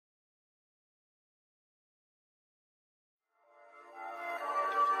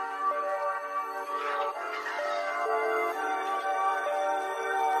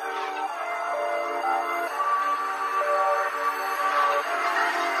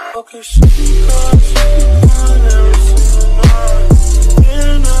Okay, she cuts, I never seen mine,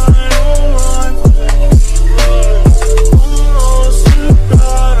 and I don't mind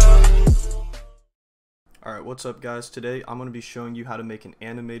Alright, what's up guys? Today I'm going to be showing you how to make an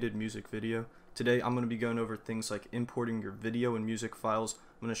animated music video. Today I'm going to be going over things like importing your video and music files.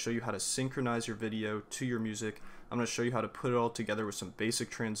 I'm going to show you how to synchronize your video to your music. I'm going to show you how to put it all together with some basic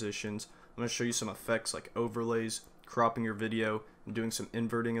transitions. I'm going to show you some effects like overlays, cropping your video, and doing some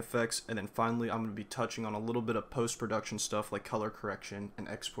inverting effects. And then finally I'm going to be touching on a little bit of post-production stuff like color correction and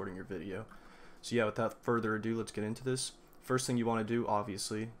exporting your video. So yeah, without further ado, let's get into this. First thing you want to do,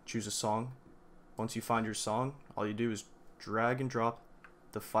 obviously, choose a song. Once you find your song, all you do is drag and drop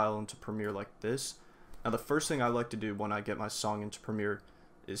the file into Premiere like this. Now the first thing I like to do when I get my song into Premiere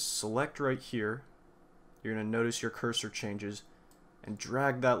is select right here. You're going to notice your cursor changes and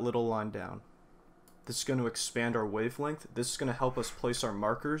drag that little line down. This is going to expand our wavelength. This is going to help us place our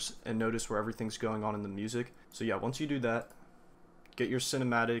markers and notice where everything's going on in the music. So yeah, once you do that, get your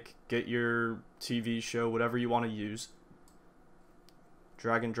cinematic, get your TV show, whatever you want to use.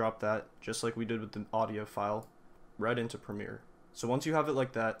 Drag and drop that, just like we did with the audio file, right into Premiere. So once you have it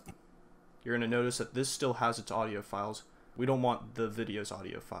like that, you're going to notice that this still has its audio files. We don't want the video's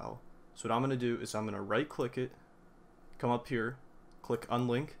audio file. So what I'm going to do is I'm going to right click it, come up here, click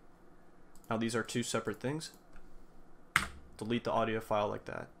unlink. Now these are two separate things. Delete the audio file like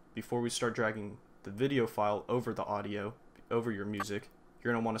that. Before we start dragging the video file over the audio, over your music,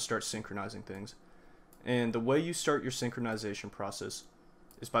 you're going to want to start synchronizing things. And the way you start your synchronization process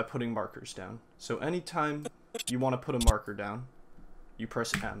is by putting markers down. So anytime you want to put a marker down, you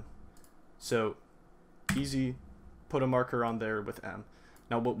press M. So easy, put a marker on there with M.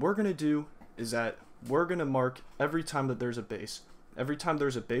 Now what we're going to do is that we're going to mark every time that there's a bass. Every time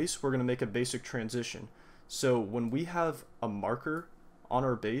there's a bass, we're going to make a basic transition. So when we have a marker on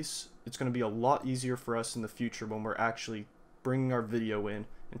our bass, it's going to be a lot easier for us in the future when we're actually bringing our video in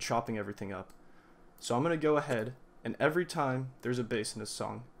and chopping everything up. So I'm going to go ahead, and every time there's a bass in this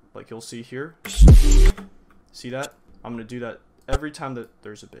song, like you'll see here, see that? I'm going to do that every time that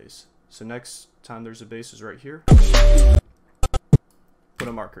there's a bass. So next time there's a bass is right here. Put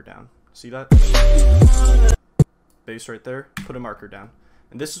a marker down. See that? Bass right there, put a marker down.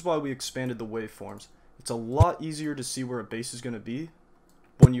 And this is why we expanded the waveforms. It's a lot easier to see where a bass is going to be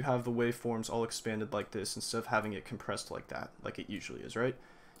when you have the waveforms all expanded like this instead of having it compressed like that, like it usually is, right?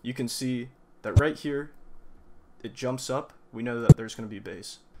 You can see that right here, it jumps up, we know that there's going to be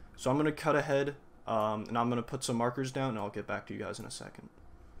bass. So I'm going to cut ahead and I'm going to put some markers down and I'll get back to you guys in a second.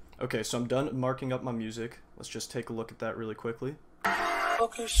 Okay, so I'm done marking up my music. Let's just take a look at that really quickly.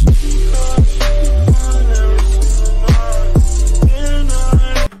 Okay, she cuts, I never seen mine, and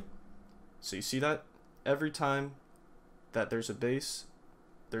I... So you see that? Every time that there's a bass,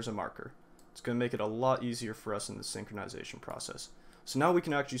 there's a marker. It's going to make it a lot easier for us in the synchronization process. So now we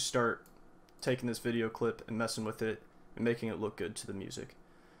can actually start taking this video clip and messing with it and making it look good to the music.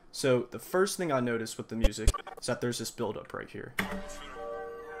 So the first thing I noticed with the music is that there's this build-up right here.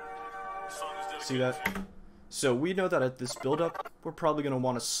 See that? So we know that at this build-up, we're probably going to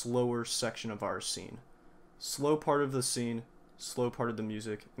want a slower section of our scene. Slow part of the scene, slow part of the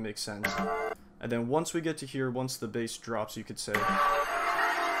music, it makes sense. And then once we get to here, once the bass drops, you could say,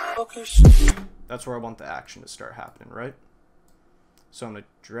 Okay, that's where I want the action to start happening, right? So I'm going to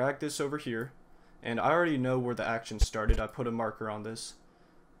drag this over here, and I already know where the action started. I put a marker on this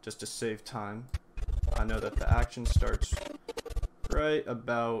just to save time. I know that the action starts right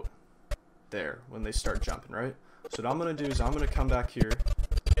about there when they start jumping, right? So what I'm going to do is I'm going to come back here,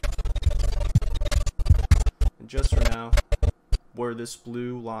 and just for now, where this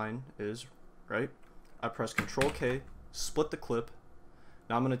blue line is, right, I press Control K, split the clip.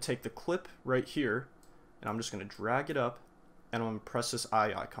 Now I'm going to take the clip right here, and I'm just going to drag it up, and I'm going to press this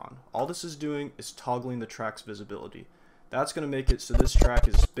eye icon. All this is doing is toggling the track's visibility. That's going to make it so this track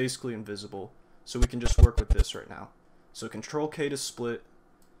is basically invisible, so we can just work with this right now. So Control K to split,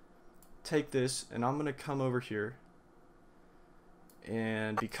 take this, and I'm going to come over here,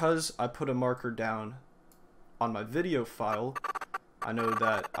 and because I put a marker down on my video file, I know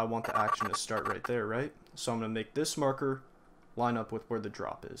that I want the action to start right there, right? So I'm going to make this marker line up with where the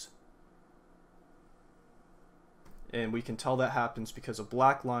drop is. And we can tell that happens because a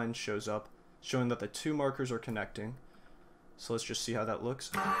black line shows up, showing that the two markers are connecting. So let's just see how that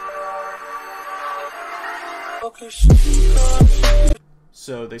looks. Okay, she cuts.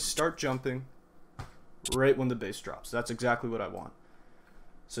 So they start jumping right when the bass drops. That's exactly what I want.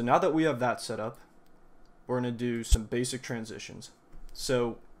 So now that we have that set up, we're going to do some basic transitions.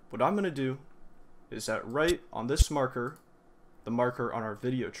 So what I'm going to do is that right on this marker, the marker on our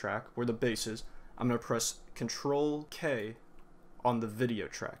video track, where the bass is, I'm going to press Control K on the video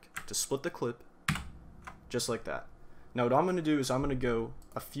track to split the clip, just like that. Now what I'm going to do is I'm going to go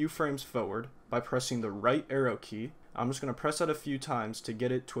a few frames forward by pressing the right arrow key. I'm just going to press that a few times to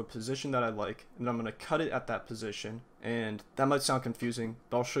get it to a position that I like, and I'm going to cut it at that position. And that might sound confusing,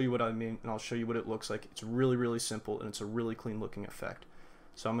 but I'll show you what I mean, and I'll show you what it looks like. It's really, really simple, and it's a really clean looking effect.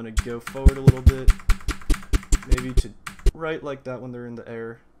 So I'm going to go forward a little bit, maybe to right like that when they're in the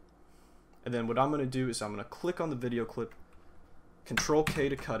air. And then what I'm going to do is I'm going to click on the video clip, Control K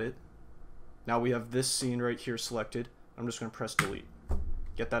to cut it. Now we have this scene right here selected. I'm just going to press delete.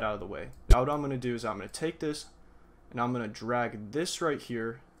 Get that out of the way. Now what I'm going to do is I'm going to take this and I'm going to drag this right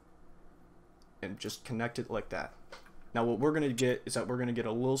here and just connect it like that. Now what we're going to get is that we're going to get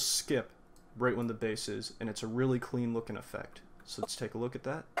a little skip right when the bass is, and it's a really clean looking effect. So let's take a look at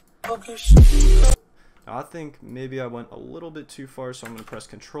that. Now I think maybe I went a little bit too far, so I'm going to press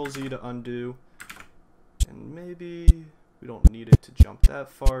Control Z to undo. And maybe we don't need it to jump that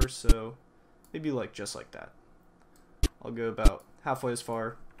far, so maybe like just like that. I'll go about halfway as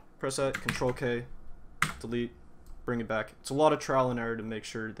far, press that, Control K, delete, bring it back. It's a lot of trial and error to make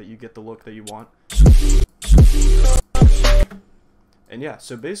sure that you get the look that you want. And yeah,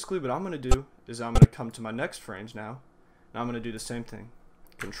 so basically what I'm going to do is I'm going to come to my next frames now, and I'm going to do the same thing.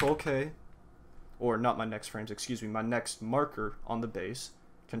 Control K, or not my next frames, excuse me, my next marker on the bass.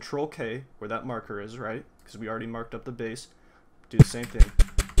 Control K, where that marker is, right? Because we already marked up the bass. Do the same thing.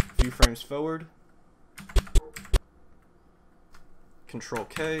 A few frames forward. Control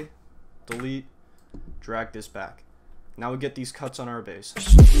K, delete, drag this back. Now we get these cuts on our bass.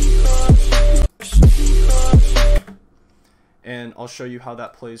 And I'll show you how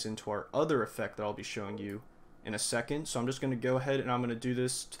that plays into our other effect that I'll be showing you in a second. So I'm just going to go ahead and I'm going to do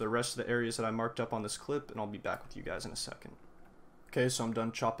this to the rest of the areas that I marked up on this clip, and I'll be back with you guys in a second. Okay, so I'm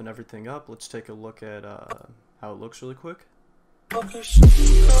done chopping everything up. Let's take a look at how it looks really quick.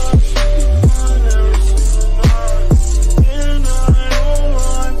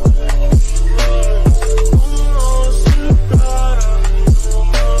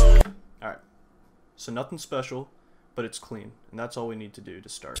 Alright, so nothing special, but it's clean, and that's all we need to do to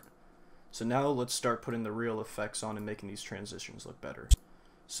start. So now let's start putting the real effects on and making these transitions look better.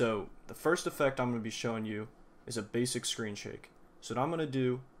 So the first effect I'm going to be showing you is a basic screen shake. So what I'm going to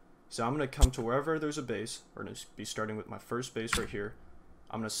do is I'm going to come to wherever there's a bass. We're going to be starting with my first bass right here.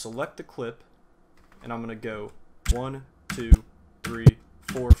 I'm going to select the clip, and I'm going to go 1, 2, 3,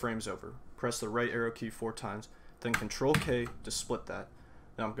 4 frames over. Press the right arrow key 4 times, then Control K to split that.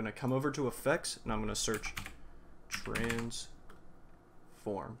 Then I'm going to come over to Effects, and I'm going to search Transform.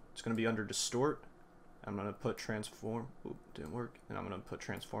 It's going to be under Distort. I'm going to put Transform. Oop, didn't work. And I'm going to put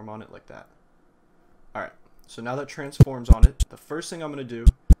Transform on it like that. Alright, so now that Transform's on it, the first thing I'm going to do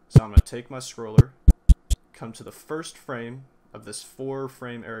is I'm going to take my scroller, come to the first frame of this 4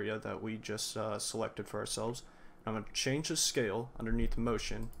 frame area that we just selected for ourselves. And I'm going to change the scale underneath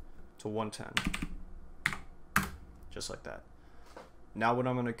Motion to 110. Just like that. Now what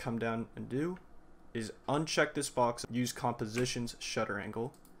I'm going to come down and do is uncheck this box, use Compositions Shutter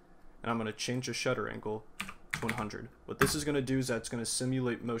Angle, and I'm going to change the shutter angle to 100. What this is going to do is that's going to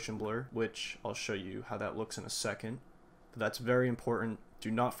simulate motion blur, which I'll show you how that looks in a second. But that's very important.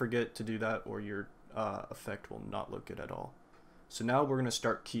 Do not forget to do that, or your effect will not look good at all. So now we're going to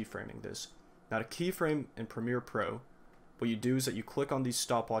start keyframing this. Now to keyframe in Premiere Pro, what you do is that you click on these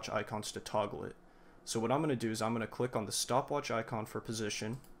stopwatch icons to toggle it. So what I'm going to do is I'm going to click on the stopwatch icon for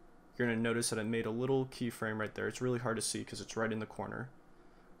position. You're going to notice that I made a little keyframe right there. It's really hard to see because it's right in the corner.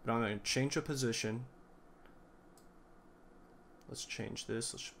 But I'm going to change the position. Let's change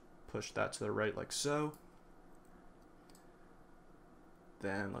this. Let's push that to the right like so.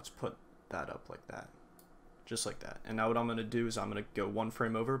 Then let's put that up like that. Just like that. And now what I'm going to do is I'm going to go 1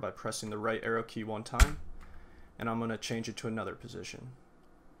 frame over by pressing the right arrow key 1 time. And I'm going to change it to another position.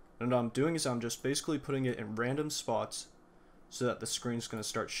 And what I'm doing is I'm just basically putting it in random spots so that the screen's going to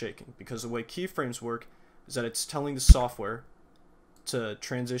start shaking. Because the way keyframes work is that it's telling the software to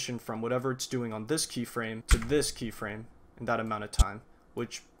transition from whatever it's doing on this keyframe to this keyframe in that amount of time,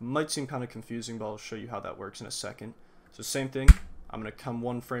 which might seem kind of confusing, but I'll show you how that works in a second. So same thing, I'm going to come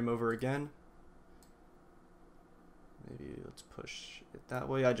 1 frame over again. Maybe let's push it that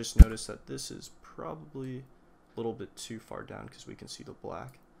way. I just noticed that this is probably a little bit too far down because we can see the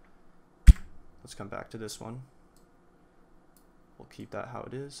black. Let's come back to this one. We'll keep that how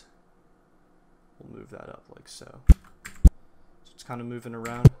it is. We'll move that up like so. So it's kind of moving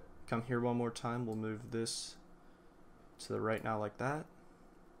around. Come here one more time. We'll move this to the right now like that.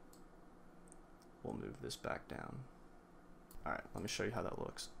 We'll move this back down. Alright, let me show you how that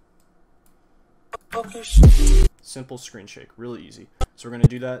looks. focus. Simple screen shake, really easy. So we're going to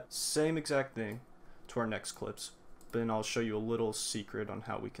do that same exact thing to our next clips, but then I'll show you a little secret on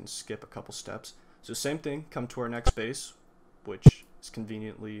how we can skip a couple steps. So same thing, come to our next base, which is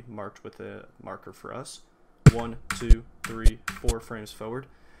conveniently marked with a marker for us. 1, 2, 3, 4 frames forward.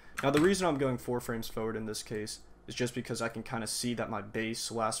 Now the reason I'm going 4 frames forward in this case is just because I can kind of see that my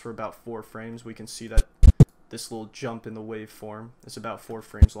base lasts for about 4 frames. We can see that this little jump in the waveform is about 4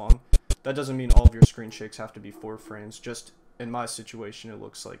 frames long. That doesn't mean all of your screen shakes have to be 4 frames. Just in my situation, it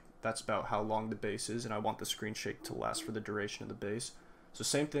looks like that's about how long the base is, and I want the screen shake to last for the duration of the base. So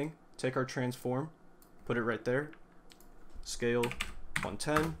same thing, take our transform, put it right there, scale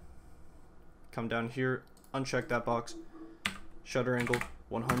 110, come down here, uncheck that box, shutter angle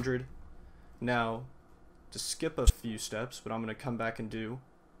 100. Now, to skip a few steps, what I'm going to come back and do,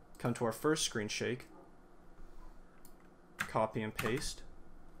 come to our first screen shake, copy and paste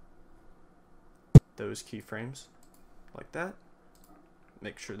those keyframes like that.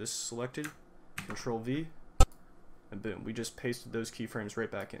 Make sure this is selected, Control V, and boom, we just pasted those keyframes right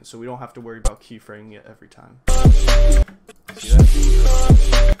back in, so we don't have to worry about keyframing it every time. See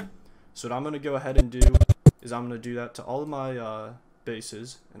that? So what I'm going to go ahead and do is I'm going to do that to all of my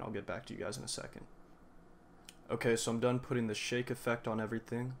bases, and I'll get back to you guys in a second. Okay, so I'm done putting the shake effect on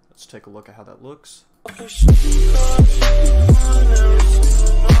everything. Let's take a look at how that looks.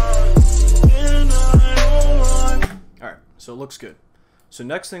 Alright, so it looks good. So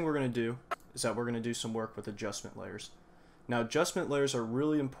next thing we're going to do is that we're going to do some work with adjustment layers. Now adjustment layers are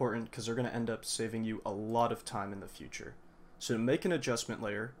really important because they're going to end up saving you a lot of time in the future. So to make an adjustment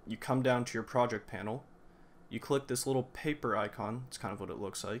layer, you come down to your project panel, you click this little paper icon, it's kind of what it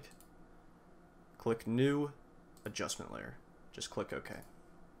looks like, click new adjustment layer, just click OK.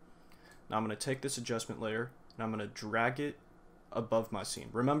 Now I'm going to take this adjustment layer and I'm going to drag it above my scene.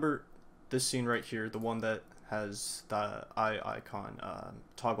 Remember this scene right here, the one that has the eye icon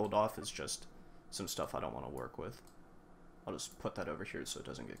toggled off, is just some stuff I don't want to work with. I'll just put that over here so it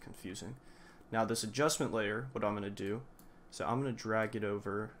doesn't get confusing. Now this adjustment layer, what I'm going to do, so I'm going to drag it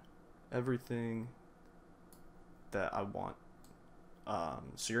over everything that I want.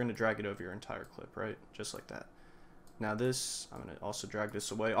 So you're going to drag it over your entire clip, right? Just like that. Now this, I'm going to also drag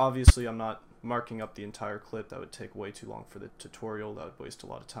this away. Obviously I'm not marking up the entire clip, that would take way too long for the tutorial, that would waste a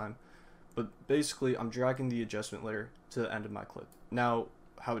lot of time. But basically I'm dragging the adjustment layer to the end of my clip. Now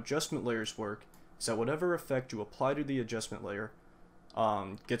how adjustment layers work is that whatever effect you apply to the adjustment layer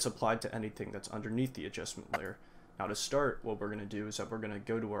gets applied to anything that's underneath the adjustment layer. Now to start, what we're going to do is that we're going to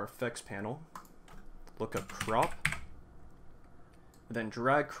go to our effects panel, look up crop, and then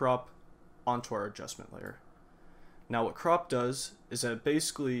drag crop onto our adjustment layer. Now what crop does is that it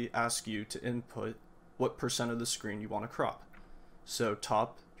basically asks you to input what percent of the screen you want to crop. So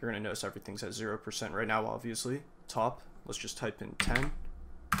top, you're going to notice everything's at 0% right now, obviously. Top, let's just type in 10.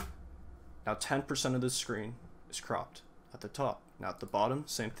 Now 10% of the screen is cropped at the top. Now at the bottom,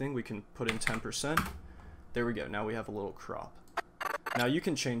 same thing, we can put in 10%. There we go, now we have a little crop. Now you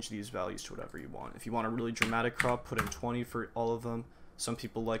can change these values to whatever you want. If you want a really dramatic crop, put in 20 for all of them. Some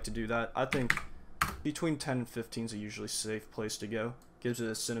people like to do that. I think between 10 and 15 is a usually safe place to go. Gives it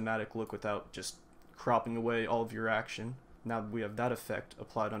a cinematic look without just cropping away all of your action. Now we have that effect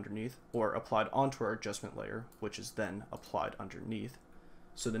applied underneath, or applied onto our adjustment layer, which is then applied underneath.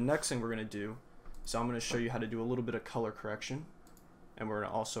 So the next thing we're going to do is I'm going to show you how to do a little bit of color correction, and we're going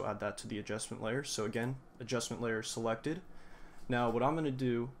to also add that to the adjustment layer. So again, adjustment layer selected. Now what I'm going to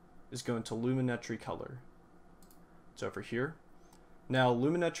do is go into luminetry color. It's over here. Now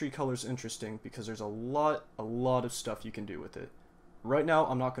luminetry color is interesting because there's a lot of stuff you can do with it. Right now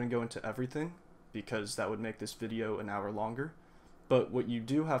I'm not going to go into everything because that would make this video an hour longer, but what you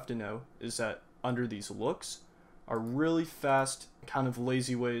do have to know is that under these looks are really fast, kind of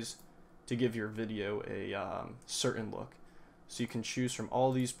lazy ways to give your video a certain look. So you can choose from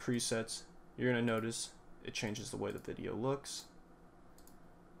all these presets. You're going to notice it changes the way the video looks.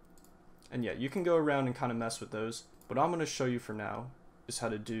 And yeah, you can go around and kind of mess with those. What I'm going to show you for now is how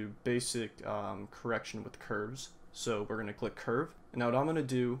to do basic correction with curves. So we're going to click curve. And now what I'm going to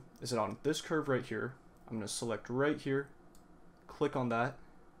do is that on this curve right here, I'm going to select right here, click on that,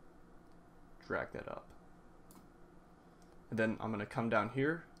 drag that up. And then I'm going to come down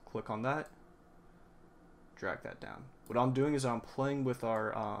here, click on that, drag that down. What I'm doing is I'm playing with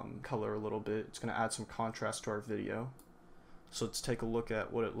our color a little bit. It's going to add some contrast to our video. So let's take a look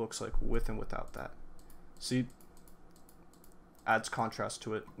at what it looks like with and without that. See, adds contrast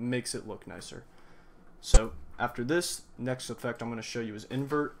to it, makes it look nicer. So after this, next effect I'm going to show you is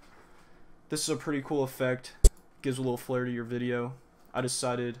invert. This is a pretty cool effect. gives a little flair to your video. I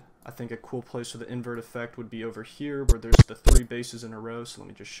decided I think a cool place for the invert effect would be over here where there's the 3 basses in a row. So let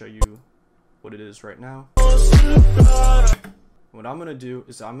me just show you what it is right now. What I'm going to do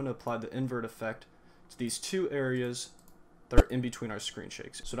is I'm going to apply the invert effect to these 2 areas that are in between our screen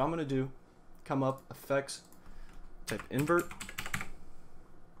shakes. So what I'm going to do, come up, effects, type invert.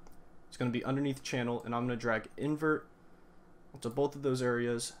 It's going to be underneath channel, and I'm going to drag invert to both of those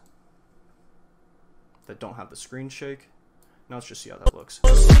areas that don't have the screen shake. Now let's just see how that looks.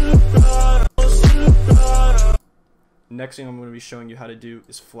 Next thing I'm going to be showing you how to do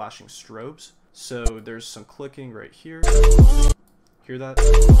is flashing strobes. So there's some clicking right here. Hear that?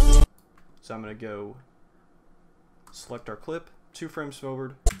 So I'm going to go select our clip, 2 frames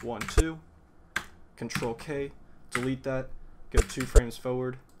forward, 1, 2, Control K, delete that, go 2 frames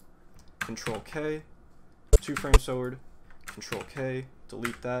forward, Control K, 2 frames forward, Control K,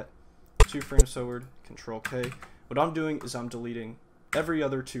 delete that, 2 frames forward, Control K. What I'm doing is I'm deleting every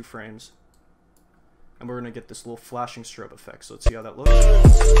other 2 frames, and we're going to get this little flashing strobe effect. So let's see how that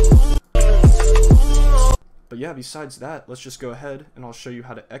looks. But yeah, besides that, let's just go ahead and I'll show you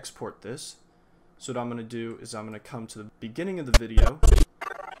how to export this. So what I'm going to do is I'm going to come to the beginning of the video.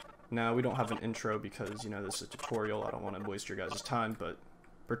 Now, we don't have an intro because, you know, this is a tutorial. I don't want to waste your guys' time, but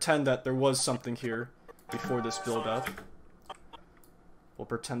pretend that there was something here before this build up. We'll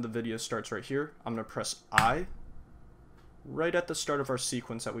pretend the video starts right here. I'm going to press I right at the start of our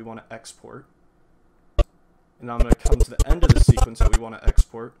sequence that we want to export. And I'm going to come to the end of the sequence that we want to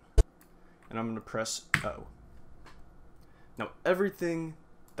export. And I'm going to press O. Now, everything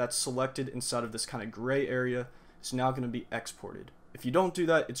that's selected inside of this kind of gray area is now going to be exported. If you don't do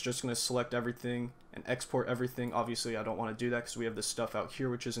that, it's just going to select everything and export everything. Obviously, I don't want to do that because we have this stuff out here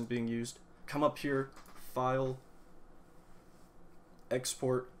which isn't being used. Come up here, File,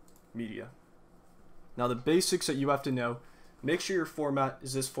 Export, Media. Now, the basics that you have to know, make sure your format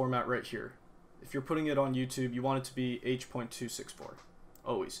is this format right here. If you're putting it on YouTube, you want it to be H.264.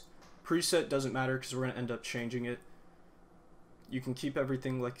 Always. Preset doesn't matter because we're going to end up changing it. You can keep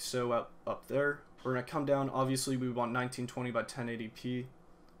everything like so up there. We're going to come down. Obviously, we want 1920 by 1080p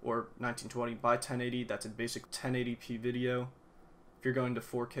or 1920 by 1080. That's a basic 1080p video. If you're going to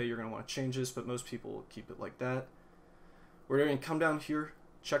 4K, you're going to want to change this, but most people will keep it like that. We're going to come down here,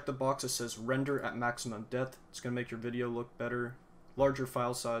 check the box that says render at maximum depth. It's going to make your video look better. Larger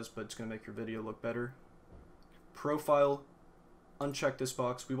file size, but it's going to make your video look better. Profile, uncheck this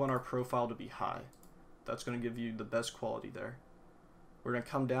box. We want our profile to be high. That's going to give you the best quality there. We're going to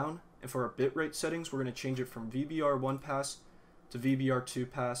come down, and for our bitrate settings, we're going to change it from VBR1 pass to VBR2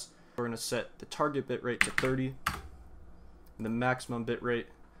 pass. We're going to set the target bitrate to 30 and the maximum bitrate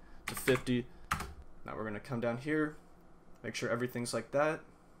to 50. Now we're going to come down here, make sure everything's like that.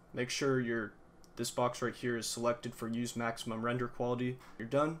 Make sure this box right here is selected for use maximum render quality. You're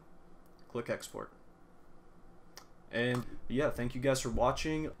done. Click export. And yeah, thank you guys for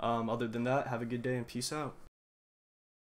watching. Other than that, have a good day and peace out.